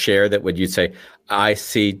you could share that would you say, I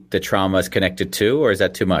see the trauma is connected to, or is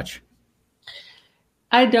that too much?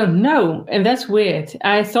 I don't know. And that's weird.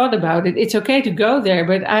 I thought about it. It's okay to go there,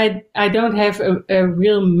 but I don't have a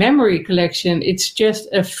real memory collection. It's just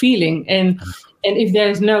a feeling. And if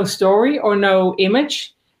there's no story or no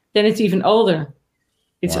image, then it's even older.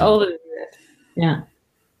 It's older than that. Yeah.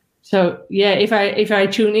 So yeah, if I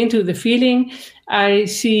tune into the feeling, I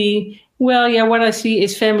see, what I see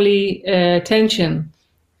is family tension,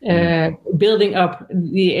 building up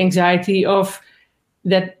the anxiety of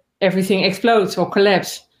that everything explodes or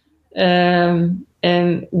collapse. And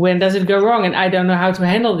when does it go wrong? And I don't know how to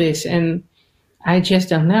handle this. And I just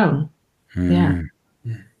don't know. Yeah.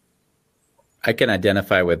 I can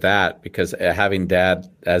identify with that because having dad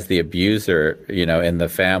as the abuser, in the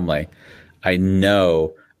family, I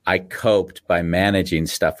know I coped by managing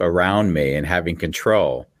stuff around me and having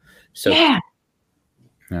control. So yeah.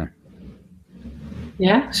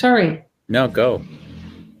 Sorry. No, go.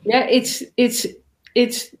 Yeah, it's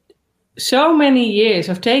so many years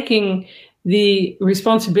of taking the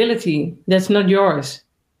responsibility that's not yours.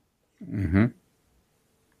 Mm-hmm.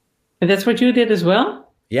 And that's what you did as well?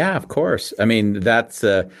 Yeah, of course. I mean, that's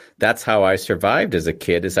how I survived as a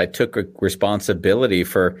kid, is I took a responsibility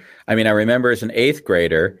for, I remember as an 8th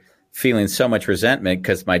grader feeling so much resentment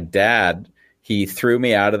because my dad, he threw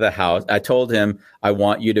me out of the house. I told him, I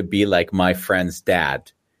want you to be like my friend's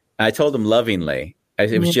dad. And I told him lovingly.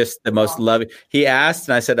 It was just the most loving. He asked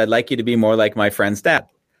and I said, I'd like you to be more like my friend's dad.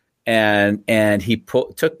 And he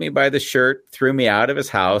took me by the shirt, threw me out of his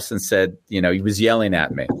house and said, he was yelling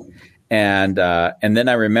at me. And then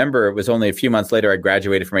I remember it was only a few months later I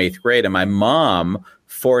graduated from 8th grade, and my mom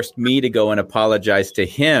forced me to go and apologize to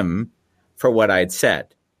him for what I had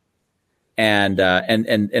said. And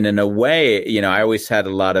in a way, I always had a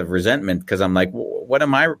lot of resentment because I'm like, what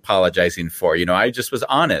am I apologizing for? I just was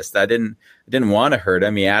honest. I didn't want to hurt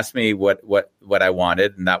him. He asked me what I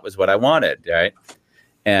wanted, and that was what I wanted, right?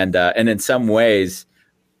 And in some ways,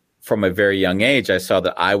 from a very young age, I saw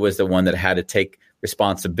that I was the one that had to take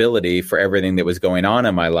responsibility for everything that was going on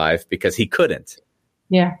in my life because he couldn't.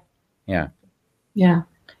 Yeah.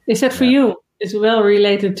 Is that for you as well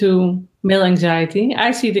related to male anxiety?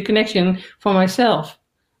 I see the connection for myself.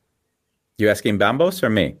 You asking Bambos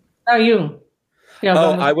or me? Oh, you. Yeah,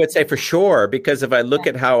 Bambos. I would say for sure, because if I look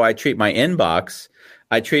at how I treat my inbox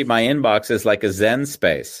as like a Zen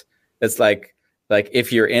space. It's like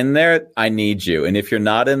if you're in there, I need you, and if you're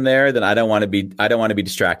not in there, then I don't want to be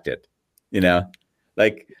distracted. You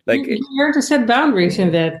learn to set boundaries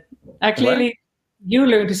in that. You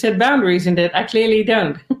learn to set boundaries in that. I clearly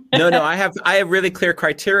don't. No, I have really clear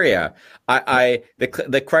criteria.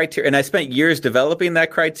 The criteria, and I spent years developing that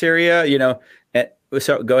criteria,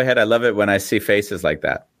 so go ahead. I love it when I see faces like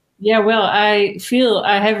that. Yeah, well, I feel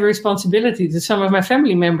I have a responsibility to some of my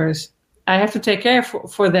family members. I have to take care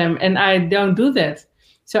for them, and I don't do that.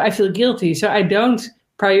 So I feel guilty. So I don't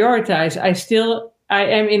prioritize. I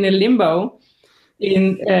am in a limbo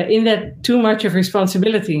in that too much of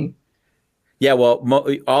responsibility. Yeah, well,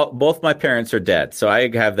 both my parents are dead, so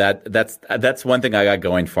I have that. That's one thing I got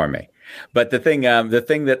going for me. But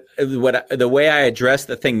the way I address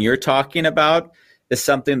the thing you're talking about is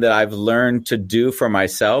something that I've learned to do for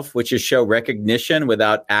myself, which is show recognition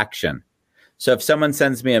without action. So if someone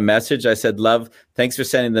sends me a message, I said, "Love, thanks for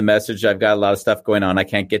sending the message. I've got a lot of stuff going on. I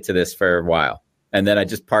can't get to this for a while," and then I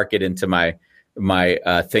just park it into my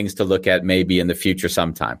things to look at maybe in the future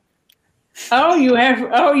sometime. You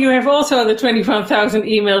have also the 21,000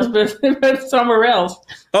 emails, but somewhere else.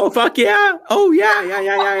 Oh, fuck yeah. Oh,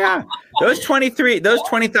 yeah. Those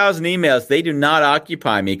 20,000 emails, they do not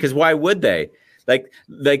occupy me, because why would they? Like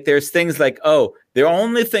there's things like, oh, the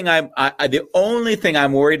only thing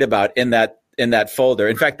I'm worried about in that folder.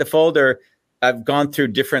 In fact, the folder, I've gone through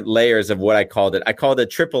different layers of what I called it. I called it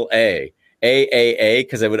triple A. AAA,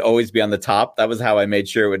 because it would always be on the top. That was how I made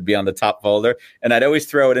sure it would be on the top folder. And I'd always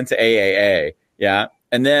throw it into AAA. Yeah.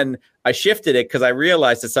 And then I shifted it because I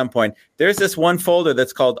realized at some point there's this one folder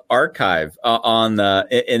that's called archive and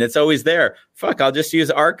it's always there. Fuck, I'll just use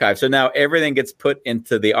archive. So now everything gets put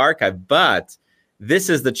into the archive. But this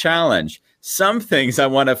is the challenge. Some things I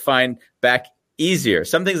want to find back easier.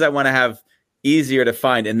 Some things I want to have easier to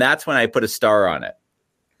find. And that's when I put a star on it.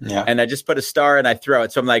 Yeah. And I just put a star and I throw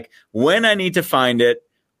it. So I'm like, when I need to find it,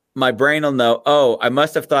 my brain will know, oh, I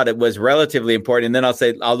must have thought it was relatively important. And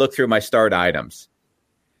then I'll look through my starred items.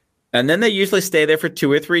 And then they usually stay there for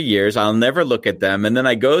 2 or 3 years. I'll never look at them. And then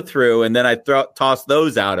I go through and then I toss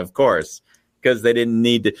those out, of course, because they didn't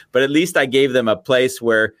need to. But at least I gave them a place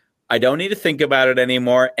where I don't need to think about it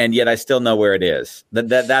anymore. And yet I still know where it is.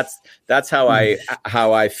 That's how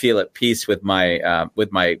I feel at peace with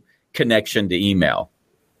my connection to email.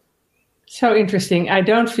 So interesting. I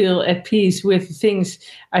don't feel at peace with things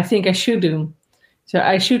I think I should do. So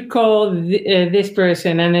I should call this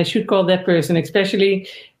person and I should call that person, especially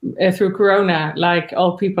through Corona, like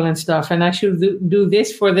old people and stuff. And I should do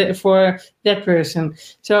this for that person.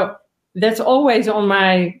 So that's always on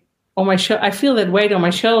my I feel that weight on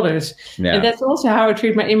my shoulders. Yeah. And that's also how I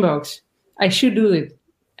treat my inbox. I should do it.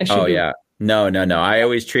 Yeah. No. I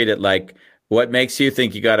always treat it like, what makes you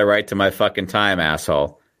think you got to write to my fucking time,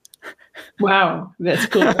 asshole? Wow, that's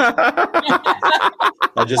cool.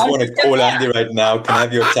 I just want to call Andy right now. Can I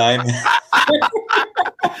have your time?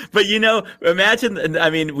 But imagine, I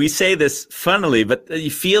mean, we say this funnily, but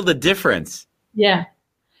you feel the difference. Yeah.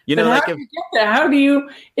 How do you get there? How do you,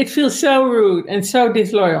 it feels so rude and so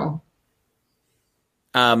disloyal.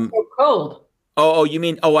 So cold. Oh, you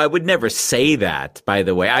mean, I would never say that, by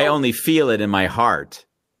the way. I only feel it in my heart.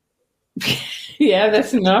 Yeah,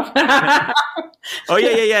 that's enough. Oh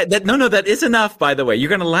yeah. That is enough. By the way, you're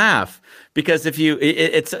gonna laugh because if you,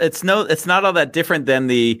 it's not all that different than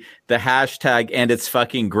the hashtag and it's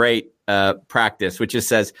fucking great practice, which just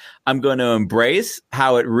says I'm going to embrace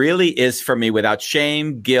how it really is for me without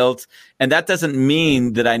shame, guilt, and that doesn't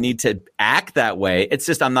mean that I need to act that way. It's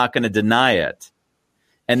just I'm not going to deny it,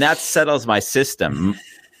 and that settles my system.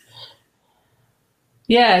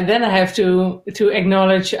 Yeah, then I have to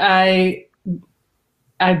acknowledge I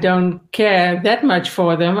don't care that much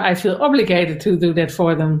for them. I feel obligated to do that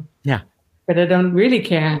for them. Yeah. But I don't really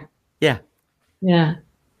care. Yeah. Yeah.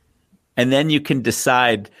 And then you can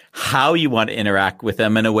decide how you want to interact with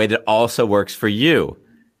them in a way that also works for you.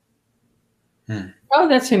 Oh,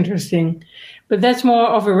 that's interesting. But that's more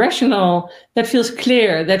of a rational, that feels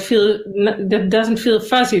clear, that doesn't feel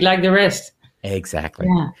fuzzy like the rest. Exactly.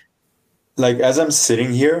 Yeah. Like as I'm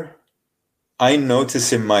sitting here, I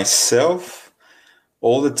notice in myself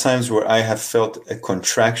all the times where I have felt a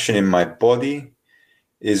contraction in my body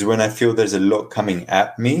is when I feel there's a lot coming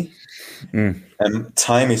at me. And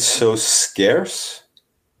time is so scarce.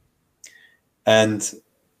 And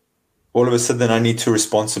all of a sudden I need to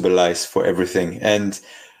responsibilize for everything. And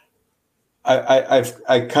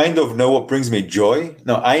I kind of know what brings me joy.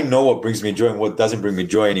 No, I know what brings me joy and what doesn't bring me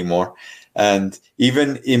joy anymore. And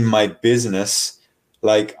even in my business,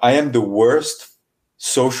 like I am the worst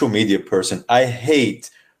social media person. I hate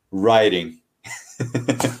writing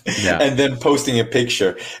and then posting a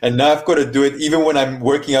picture. And now I've got to do it even when I'm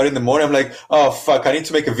working out in the morning. I'm like, oh, fuck, I need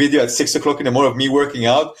to make a video at 6 o'clock in the morning of me working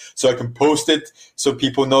out so I can post it so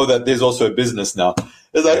people know that there's also a business now.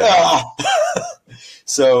 It's like,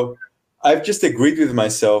 So I've just agreed with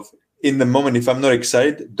myself in the moment. If I'm not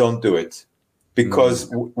excited, don't do it. Because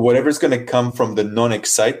whatever's going to come from the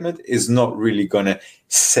non-excitement is not really going to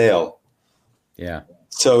sell. Yeah.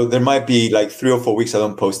 So there might be like 3 or 4 weeks I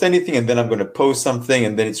don't post anything, and then I'm going to post something,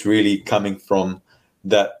 and then it's really coming from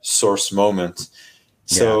that source moment.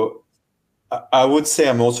 So I would say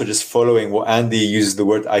I'm also just following what Andy uses the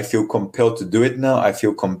word, I feel compelled to do it now. I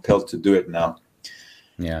feel compelled to do it now.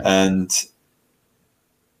 Yeah. And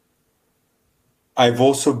I've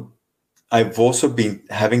also been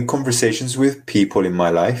having conversations with people in my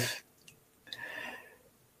life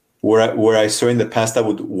where I saw in the past I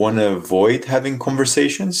would want to avoid having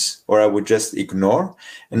conversations or I would just ignore.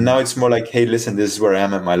 And now it's more like, hey, listen, this is where I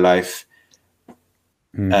am in my life.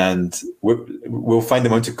 And we'll find a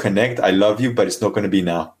moment to connect. I love you, but it's not going to be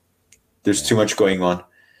now. There's too much going on.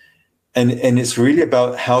 And it's really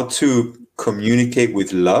about how to communicate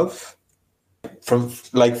with love from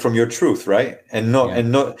your truth, right? And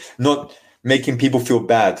not making people feel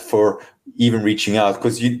bad for even reaching out,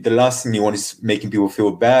 because the last thing you want is making people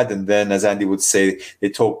feel bad. And then, as Andy would say, they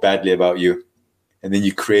talk badly about you. And then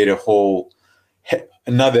you create a whole,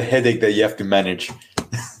 another headache that you have to manage.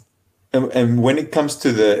 and when it comes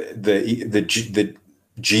to the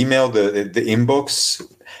Gmail, the inbox,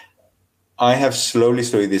 I have slowly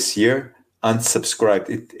this year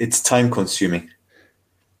unsubscribed. It's time consuming.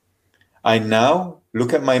 I now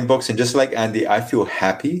look at my inbox, and just like Andy, I feel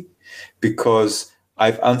happy because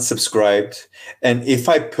I've unsubscribed. And if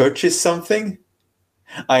I purchase something,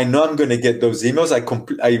 I know I'm going to get those emails.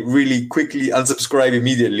 I really quickly unsubscribe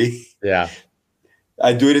immediately. Yeah.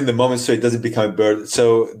 I do it in the moment so it doesn't become a burden.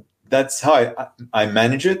 So that's how I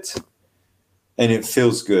manage it, and it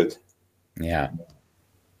feels good. Yeah.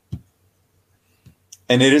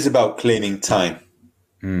 And it is about claiming time.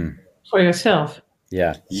 For yourself.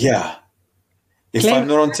 Yeah. Yeah. If I'm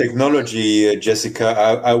not on technology, Jessica,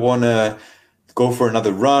 I want to go for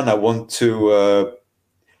another run. I want to,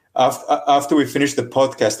 after we finish the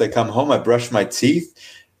podcast, I come home, I brush my teeth.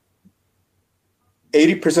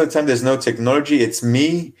 80% of the time, there's no technology. It's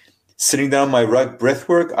me sitting down my rug, breath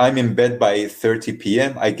work. I'm in bed by 8:30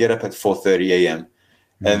 p.m. I get up at 4:30 a.m.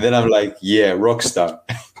 And then I'm like, yeah, rock star.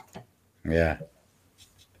 Yeah.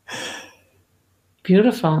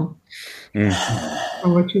 Beautiful.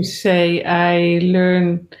 From what you say, I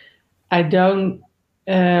learn I don't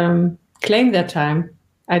claim that time.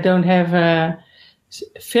 I don't have a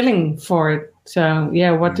feeling for it. So,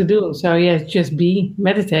 yeah, what to do? So, yeah, just be,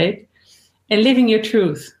 meditate, and living your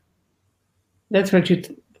truth. That's what you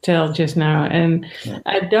tell just now. And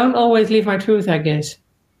I don't always live my truth, I guess.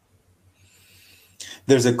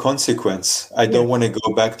 There's a consequence. I don't want to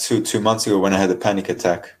go back to 2 months ago when I had a panic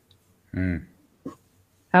attack.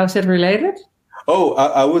 How is that related? Oh,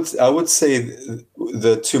 I would say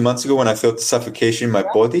the 2 months ago when I felt the suffocation in my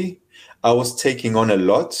body, I was taking on a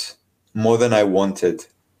lot more than I wanted.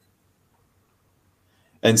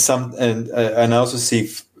 And I also see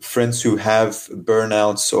friends who have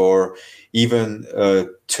burnouts or even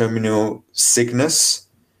terminal sickness.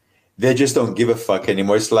 They just don't give a fuck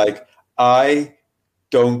anymore. It's like, I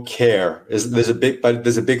don't care. There's a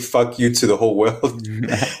big fuck you to the whole world.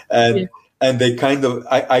 And they kind of,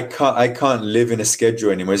 I can't live in a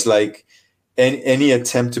schedule anymore. It's like any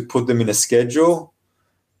attempt to put them in a schedule,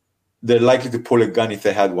 they're likely to pull a gun if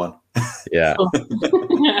they had one. Yeah.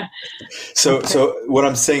 So what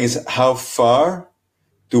I'm saying is, how far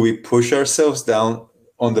do we push ourselves down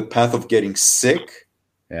on the path of getting sick?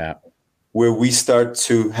 Yeah. Where we start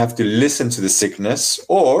to have to listen to the sickness,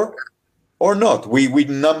 or not. We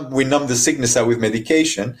numb the sickness out with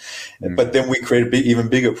medication, but then we create an even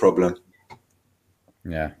bigger problem.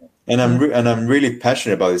 Yeah. And I'm really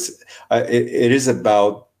passionate about this. It is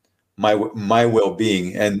about my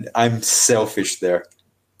well-being, and I'm selfish there.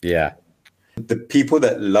 Yeah. The people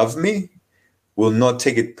that love me will not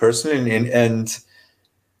take it personally, and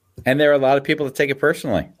there are a lot of people that take it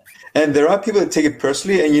personally. And there are people that take it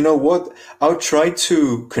personally, and you know what? I'll try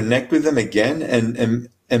to connect with them again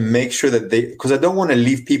and make sure that because I don't want to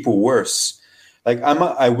leave people worse. Like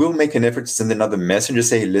I will make an effort to send another message and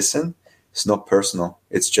say, hey, listen, it's not personal.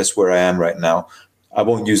 It's just where I am right now. I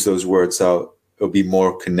won't use those words. It'll be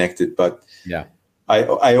more connected. But yeah,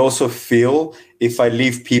 I also feel if I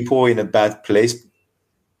leave people in a bad place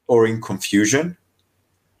or in confusion,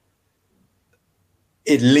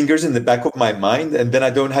 it lingers in the back of my mind, and then I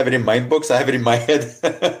don't have it in my books. I have it in my head.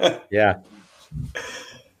 Yeah.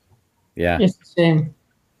 It's the same.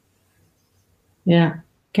 Yeah,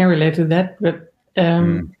 can relate to that. But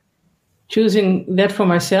choosing that for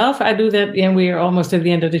myself, I do that, and we are almost at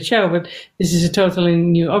the end of the show, but this is a totally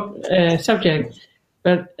new subject.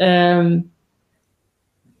 But a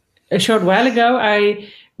short while ago, I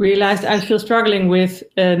realized I'm still struggling with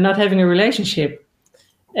not having a relationship.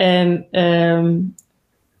 And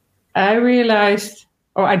I realized,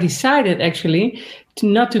 or I decided actually,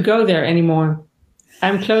 not to go there anymore.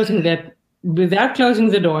 I'm closing that without closing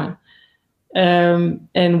the door.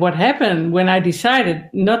 And what happened when I decided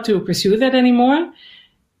not to pursue that anymore,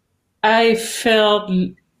 I felt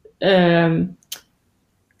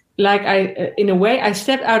like in a way, I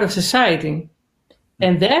stepped out of society.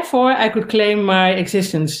 And therefore, I could claim my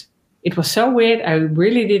existence. It was so weird. I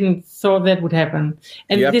really didn't thought that would happen.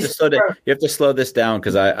 And you have to slow this down,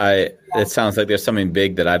 because it sounds like there's something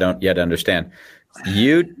big that I don't yet understand.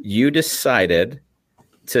 You decided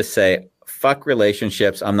to say, fuck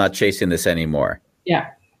relationships. I'm not chasing this anymore. Yeah.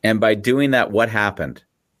 And by doing that, what happened?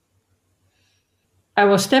 I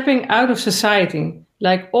was stepping out of society,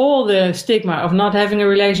 like all the stigma of not having a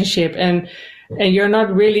relationship and And you're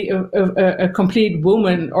not really a complete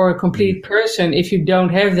woman or a complete person if you don't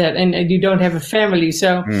have that, and you don't have a family.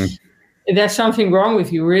 So there's something wrong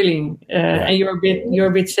with you, really, and you're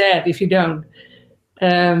a bit sad if you don't.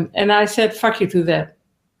 And I said, "Fuck you" to that.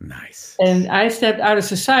 Nice. And I stepped out of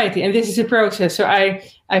society, and this is a process. So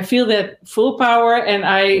I feel that full power, and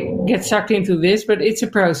I get sucked into this, but it's a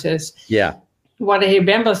process. Yeah. What I hear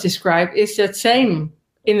Bambos describe is that same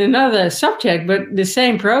in another subject, but the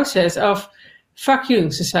same process of fuck you,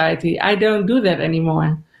 society. I don't do that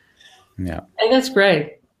anymore. Yeah. And that's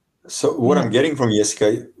great. So what I'm getting from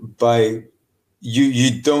Yessica, by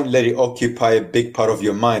you don't let it occupy a big part of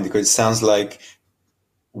your mind, because it sounds like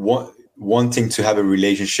wanting to have a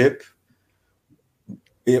relationship.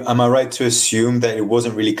 Am I right to assume that it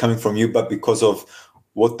wasn't really coming from you, but because of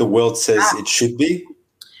what the world says it should be?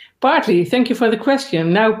 Partly. Thank you for the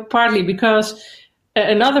question. Now, partly because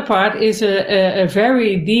another part is a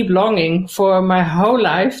very deep longing for my whole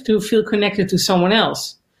life to feel connected to someone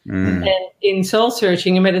else. And in soul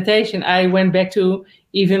searching and meditation, I went back to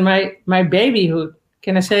even my babyhood.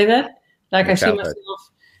 Can I say that? Like I see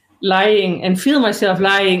myself lying and feel myself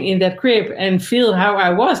lying in that crib and feel how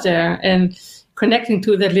I was there and connecting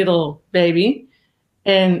to that little baby.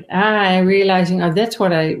 And I realizing, that's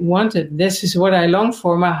what I wanted. This is what I longed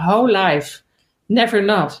for my whole life. Never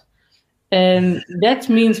not. And that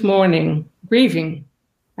means mourning, grieving.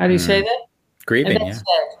 How do you say that? Grieving, sad.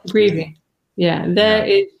 Grieving. Yeah, there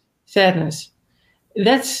is sadness.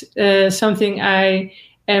 That's something I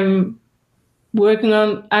am working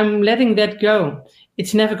on. I'm letting that go.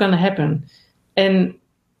 It's never going to happen. And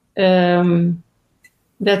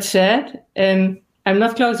that's sad. And I'm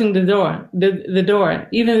not closing the door, the door,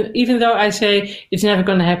 even though I say it's never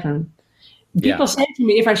going to happen. People say to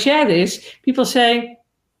me, if I share this, people say,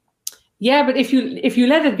 yeah, but if you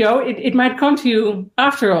let it go, it might come to you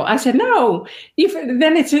after all. I said, no,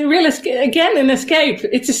 then it's a real again an escape.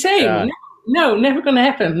 It's the same. Yeah. No, never going to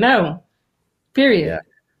happen. No, period.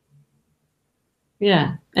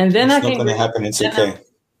 Yeah. And then it's not going to happen. It's okay.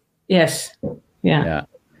 Yes. Yeah.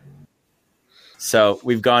 So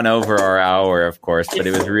we've gone over our hour, of course, but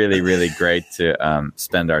it was really, really great to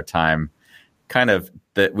spend our time kind of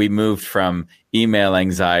that we moved from email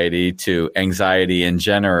anxiety to anxiety in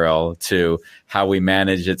general to how we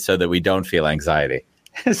manage it so that we don't feel anxiety.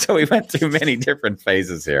 So we went through many different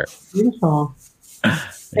phases here. Beautiful.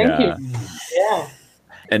 Thank you. Yeah.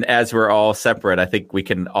 And as we're all separate, I think we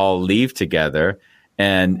can all leave together.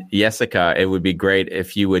 And Yessica, it would be great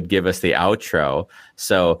if you would give us the outro.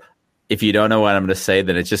 So if you don't know what I'm going to say,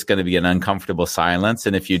 then it's just going to be an uncomfortable silence.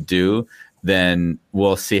 And if you do, then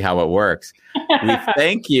we'll see how it works. We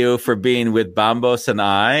thank you for being with Bambos and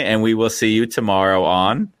I, and we will see you tomorrow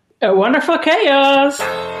on A Wonderful Chaos.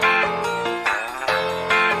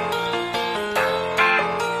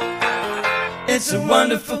 It's a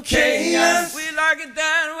wonderful chaos. We like it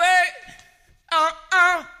that